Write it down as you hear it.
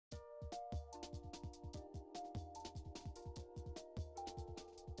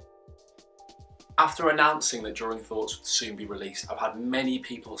After announcing that Drawing Thoughts would soon be released, I've had many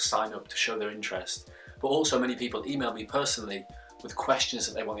people sign up to show their interest, but also many people email me personally with questions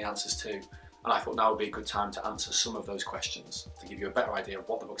that they want the answers to, and I thought now would be a good time to answer some of those questions to give you a better idea of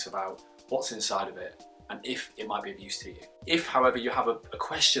what the book's about, what's inside of it, and if it might be of use to you. If, however, you have a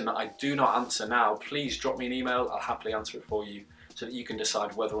question that I do not answer now, please drop me an email. I'll happily answer it for you so that you can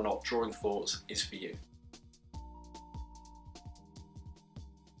decide whether or not Drawing Thoughts is for you.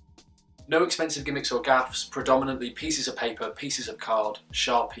 No expensive gimmicks or gaffs, predominantly pieces of paper, pieces of card,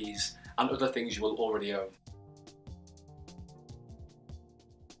 Sharpies, and other things you will already own.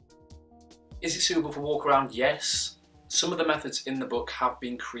 Is it suitable for walk around? Yes. Some of the methods in the book have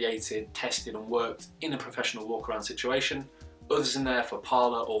been created, tested and worked in a professional walk around situation. Others in there for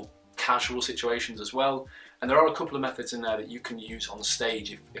parlour or casual situations as well. And there are a couple of methods in there that you can use on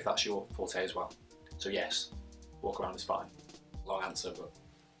stage if that's your forte as well. So yes, walk around is fine. Long answer, but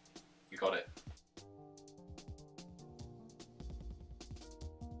you got it.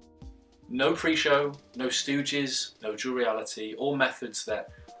 No pre-show, no stooges, no dual reality, all methods that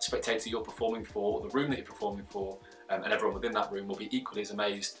the spectator you're performing for, or the room that you're performing for, and everyone within that room will be equally as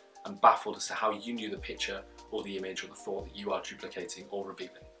amazed and baffled as to how you knew the picture or the image or the thought that you are duplicating or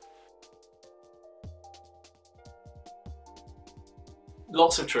revealing.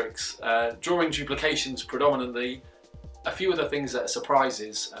 Lots of tricks. Drawing duplications predominantly. A few other things that are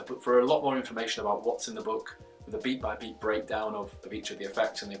surprises, but for a lot more information about what's in the book, with a beat-by-beat breakdown of each of the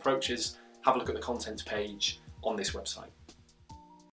effects and the approaches, have a look at the contents page on this website.